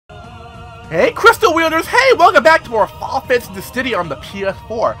Hey Crystal Wielders, hey, welcome back to more Final Fantasy Dissidia on the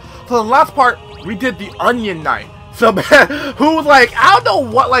PS4. So in the last part, we did the Onion Knight. So, who was like, I don't know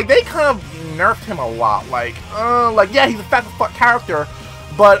what, like, they kind of nerfed him a lot. Like, yeah, he's a fat fuck character,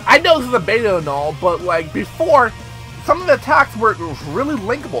 but I know this is a beta and all, but like, before, some of the attacks were really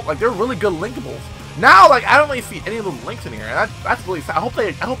linkable. Like, they're really good linkables. Now, like, I don't really see any of the links in here, and that's really sad. I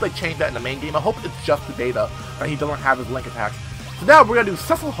hope they change that in the main game. I hope it's just the beta, that he doesn't have his link attacks. So now we're gonna do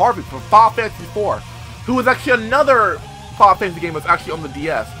Cecil Harvey from Final Fantasy 4, who was actually another Final Fantasy game that's actually on the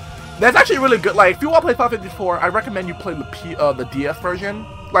DS. That's actually really good. Like, if you want to play Final Fantasy 4, I recommend you play the DS version.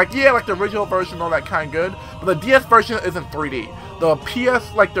 Like, yeah, like the original version, all that kind of good, but the DS version isn't 3D. The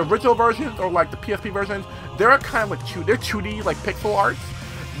PS, like the original versions or like the PSP versions, they're kind of like they're 2D, like pixel arts.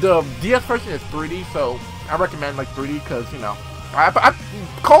 The DS version is 3D, so I recommend like 3D because, you know,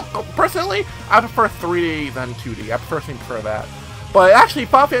 personally, I prefer 3D than 2D. I personally prefer that. But actually,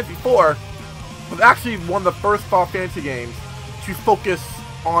 Final Fantasy 4 was actually one of the first Final Fantasy games to focus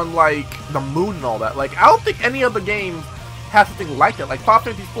on, like, the moon and all that. Like, I don't think any other games have something like that. Like, Final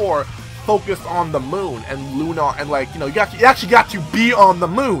Fantasy 4 focused on the moon and Luna, and, like, you know, you actually got to be on the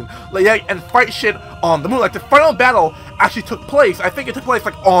moon, like, yeah, and fight shit on the moon. Like, the final battle actually took place, I think it took place,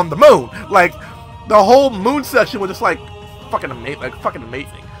 like, on the moon. Like, the whole moon section was just, like, fucking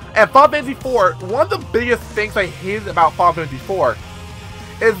amazing. And Final Fantasy 4, one of the biggest things I hated about Final Fantasy 4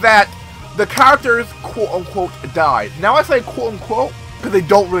 is that the characters, quote-unquote, died. Now I say quote-unquote because they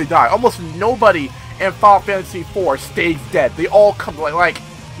don't really die. Almost nobody in Final Fantasy 4 stays dead. They all come, like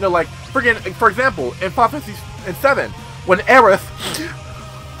you know, like, friggin', for example, in Final Fantasy 7, when Aerith...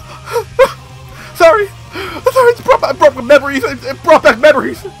 sorry, it brought back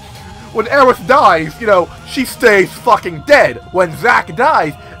memories. When Aerith dies, you know, she stays fucking dead. When Zack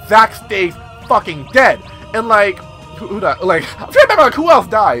dies, Zack stays fucking dead. And like, who died? Like, I'm trying to remember, like, who else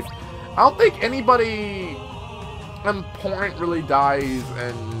dies? I don't think anybody important really dies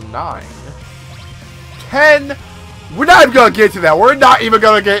in 9. 10, we're not even gonna get into that. We're not even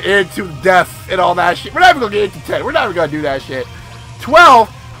gonna get into deaths and all that shit. We're not even gonna get into 10. We're not even gonna do that shit. 12,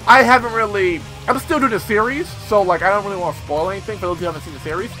 I haven't really, I'm still doing the series, so like, I don't really want to spoil anything for those who haven't seen the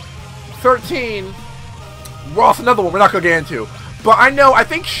series. 13, well, it's another one we're not gonna get into. But I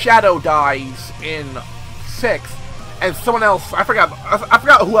think Shadow dies in 6, and someone else, I forgot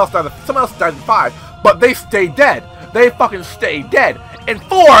who else died. Someone else died in 5, but they stay dead. They fucking stay dead. In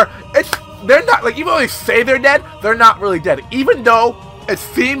 4, they're not, like, even though they say they're dead, they're not really dead. Even though it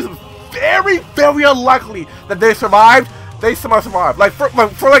seems very, very unlikely that they survived, they somehow survived. Like, for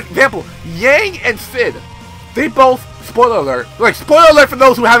example, Yang and Sid, they both, spoiler alert, like, spoiler alert for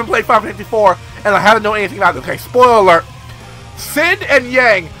those who haven't played Final Fantasy 4 and haven't known anything about it. Okay, spoiler alert. Sid and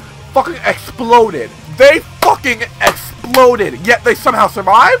Yang fucking exploded. They fucking exploded, yet they somehow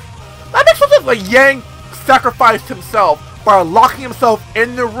survived? That makes no sense. Like, Yang sacrificed himself by locking himself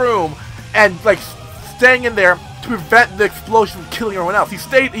in the room and, like, staying in there to prevent the explosion from killing everyone else.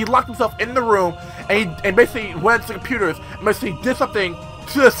 He locked himself in the room, and basically went to the computers and basically did something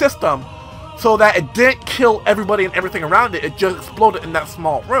to the system so that it didn't kill everybody and everything around it. It just exploded in that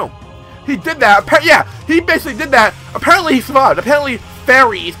small room. He did that. Yeah, he basically did that. Apparently he survived. Apparently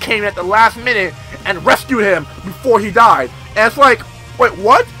fairies came at the last minute and rescued him before he died. And it's like, wait,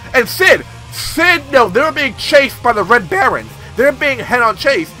 what? And Sid, no, they were being chased by the Red Barons. They were being head-on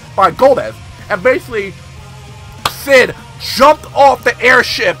chased by Golbez. And basically, Sid jumped off the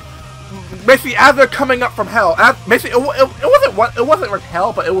airship, basically as they're coming up from hell. Basically, it wasn't like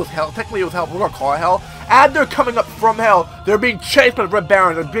hell, but it was hell. Technically, it was hell. We're gonna call it hell. As they're coming up from hell, they're being chased by the Red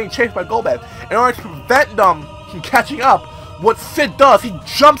Barons. They're being chased by Golbez. In order to prevent them from catching up, what Sid does, he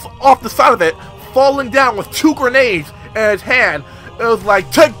jumps off the side of it, falling down with 2 grenades in his hand. It was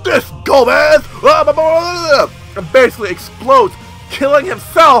like, take this, Golbez! And basically explodes, killing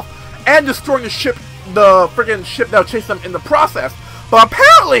himself and destroying the ship, the freaking ship that chased them in the process. But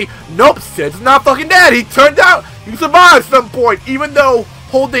apparently, nope, Sid's not fucking dead. He turned out he survived at some point, even though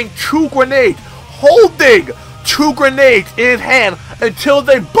holding 2 grenades. Holding 2 grenades in his hand until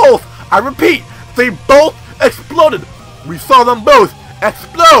they both, I repeat, they both exploded. We saw them both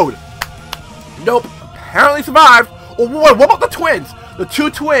explode. Nope, apparently survived. Or what about the twins? The 2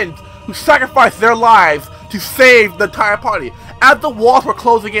 twins who sacrificed their lives to save the entire party. As the walls were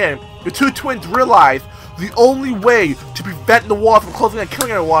closing in, the 2 twins realized the only way to prevent the walls from closing and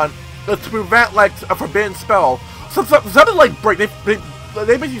killing everyone is to prevent, like, a forbidden spell. Something like break. They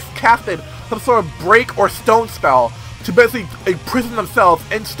basically casted some sort of break or stone spell to basically imprison themselves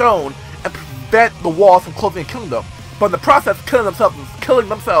in stone and prevent the walls from closing and killing them. But in the process, killing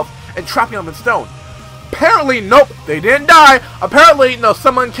themselves and trapping them in stone. Apparently, nope, they didn't die. Apparently, no,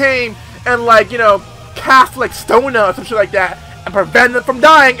 someone came and like, you know, cast like Stona or some shit like that and prevent them from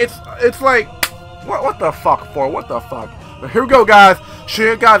dying, it's like, what the fuck for? What the fuck? But here we go, guys. Show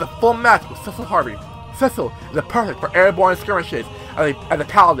you guys a full match with Cecil Harvey. Cecil is a perfect for airborne skirmishes as a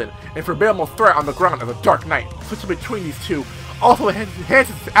paladin and formidable threat on the ground as a dark knight. Switching between these two also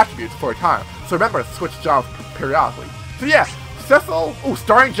enhances his attributes for a time, so remember to switch jobs periodically. So yeah, Cecil,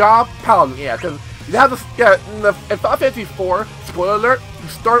 starting job, paladin, yeah, because you have this, yeah, in Final Fantasy 4, spoiler alert, you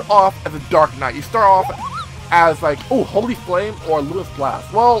start off as a dark knight. You start off as like, Holy Flame or Luminous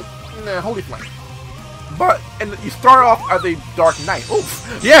Blast. Well, Holy Flame. But, and you start off as a dark knight.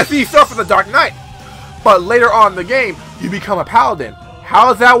 Yeah, see, you start off as a dark knight. But later on in the game, you become a paladin. How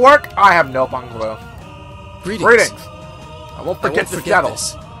does that work? I have no fucking clue. Greetings. I won't forget this devil.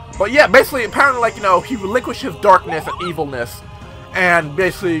 But yeah, basically, apparently, like, you know, he relinquished his darkness and evilness, and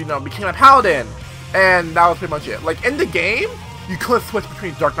basically, you know, became a paladin, and that was pretty much it. Like, in the game, you couldn't switch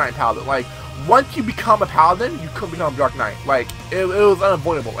between Dark Knight and Paladin. Like, once you become a paladin, you couldn't become a Dark Knight. Like, it was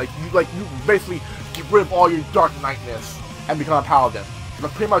unavoidable. Like, you basically get rid of all your Dark Knightness and become a paladin.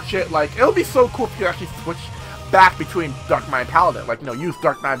 That's pretty much it. Like, it would be so cool if you could actually switch back between Dark Knight and Paladin. Like, you know, use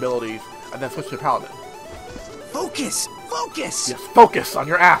Dark Knight abilities and then switch to Paladin. Focus! Focus! Yes, focus on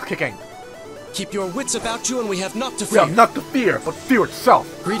your ass kicking. Keep your wits about you, and we have not to fear. We have not to fear, but fear itself.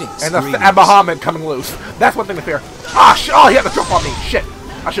 Greetings. And that's the Muhammad coming loose. That's one thing to fear. Oh, he had to jump on me. Shit.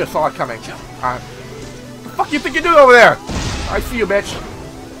 I should have saw it coming. What the fuck you think you're doing over there? I see you, bitch.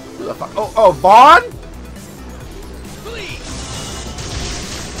 Who the fuck? Oh, Vaughn?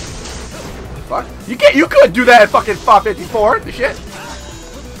 Fuck. You could do that in fucking Final Fantasy 4. The shit.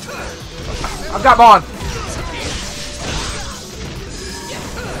 I've got Vaughn.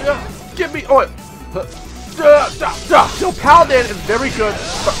 Give me. So Paladin is very good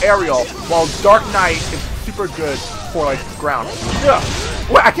for aerial, while Dark Knight is super good for like ground.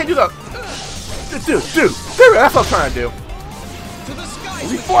 Wait, I can't do that. Dude, that's what I'm trying to do.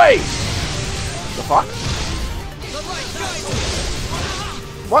 Replay. The fuck?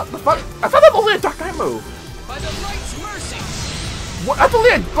 What the fuck? I thought that was only a Dark Knight move. What? That's only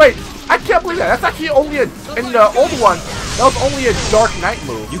a. Wait, I can't believe that. That's actually only a. In the old one, that was only a Dark Knight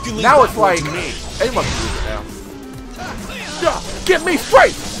move. Now it's like anyone can use it now. Get me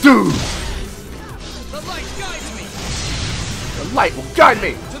straight, dude. The light guides me. The light will guide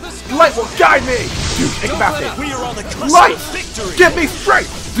me. The light will guide me. Dude, think about it. We are on the cusp Light, of victory. get me straight,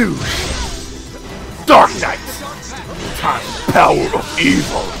 dude. Dark Knight. Time, power of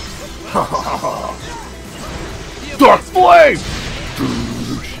evil. Dark Flame.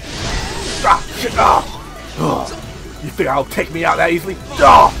 Shit. You think I'll take me out that easily?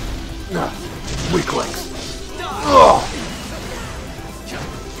 Weaklings.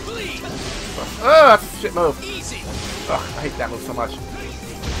 That's a shit move. I hate that move so much.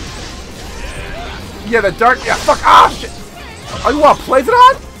 Yeah, the dark. Yeah, fuck. Shit. Oh, you want to play it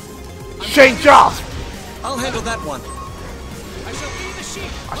on? Change jobs. I'll handle that one.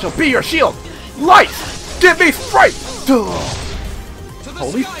 I shall be your shield. Light. Give me straight.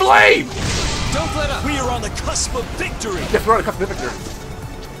 Holy Flame. Don't let up. We are on the cusp of victory. Yes, we're on the cusp of victory.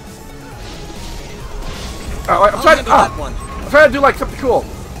 I'm trying to do like something cool.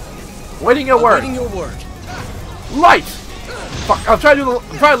 Waiting your word. Waiting your word. Light. Fuck. I'm trying to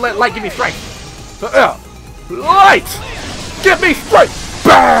let light give me strength. Light. Give me strength.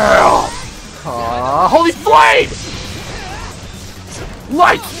 Bam. Holy Flame.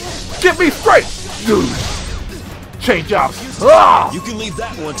 Light. Give me strength. Dude. Change jobs. You can leave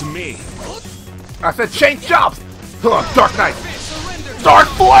that one to me. I said change jobs! Dark Knight! Dark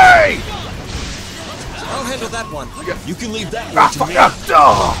Flame! I'll handle that one. You can leave that one to me.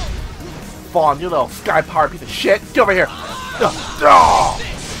 Vaughn, you little sky power piece of shit. Get over here. Come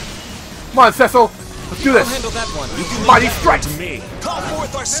on, Cecil. Let's do this. I'll handle that one. You can Mighty strike to me. Call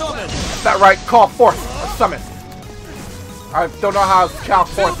forth our summon. Is that right? Call forth our summon. I don't know how to call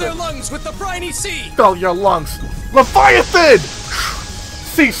forth Fill their lungs with the briny sea. Fill your lungs. Leviathan!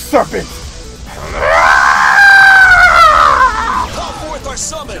 Sea serpent! Call forth our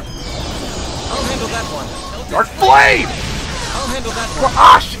summon. I'll handle that one. Dark Flame! I'll handle that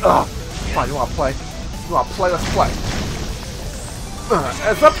one. Fine, you wanna play? You wanna play? Let's play.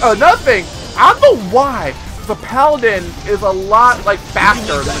 Another thing, I don't know why the Paladin is a lot like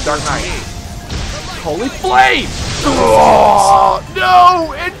faster than the Dark Knight. Holy Flame!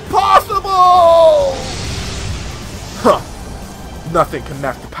 No! Impossible! Nothing can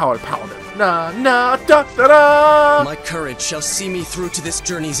match the power of Paladin. My courage shall see me through to this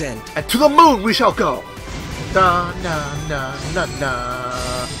journey's end. And to the moon we shall go.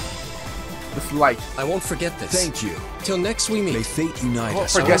 this light. I won't forget this. Thank you. Till next we meet. May fate unite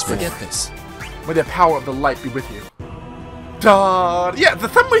us. Forget I won't this. forget this. May the power of the light be with you. Duh. Yeah, for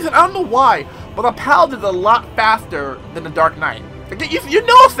some reason, I don't know why, but the Paladin's a lot faster than the Dark Knight. You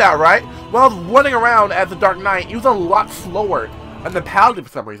noticed that, right? When I was running around as the Dark Knight, he was a lot slower than the Paladin for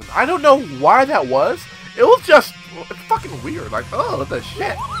some reason. I don't know why that was. It was just, it's fucking weird. Like, oh, what the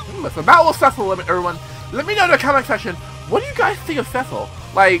shit. So battle with Cecil, everyone. Let me know in the comment section, what do you guys think of Cecil?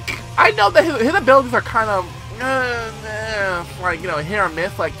 Like, I know that his abilities are kind of, like, you know, hit or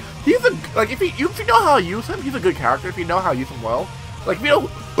miss. Like, he's a, like, if you know how to use him, he's a good character. If you know how to use him well. Like, if you know,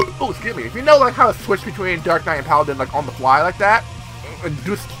 oh, excuse me. If you know, like, how to switch between Dark Knight and Paladin, like, on the fly like that, and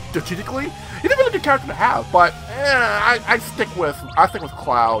do it strategically, he's a really good character to have. But, I stick with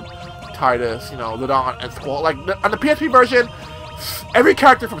Cloud, Titus, you know, Ladon, and Squall. Like, on the PSP version, every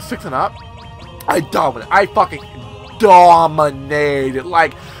character from 6 and up, I fucking dominated.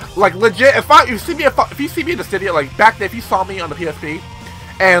 Like legit. If you see me in Dissidia, like back then, if you saw me on the PSP,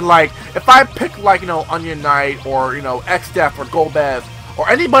 and like if I pick like, you know, Onion Knight or, you know, X-Def or Golbez or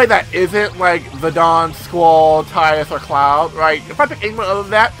anybody that isn't like Ladon, Squall, Titus, or Cloud, right? If I pick anyone other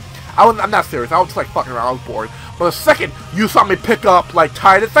than that, I'm not serious. I was just like fucking around. I was bored. But the second you saw me pick up like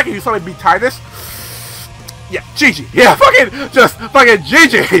Titus, second you saw me beat Titus, yeah, GG. Yeah, fucking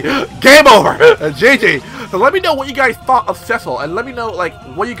GG. Game over. GG. So let me know what you guys thought of Cecil, and let me know like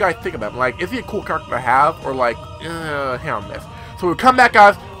what you guys think about him. Like, is he a cool character to have, or like, hit or miss? So we'll come back,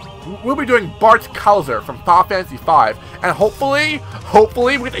 guys. We'll be doing Bart Kalzer from Final Fantasy V, and hopefully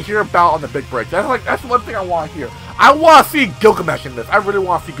we get to hear about on the big break. That's one thing I want to hear. I want to see Gilgamesh in this. I really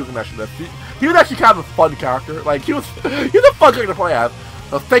want to see Gilgamesh in this. He was actually kind of a fun character. Like, he was a fun character to play as.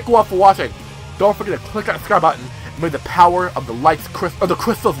 So thank you all for watching. Don't forget to click that subscribe button, and may the power of the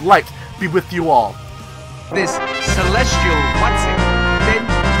crystal's light be with you all. This celestial what's it? Then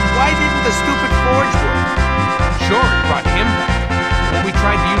why didn't the stupid forge work? Sure, it brought him back. When we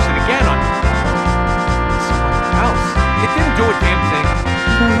tried to use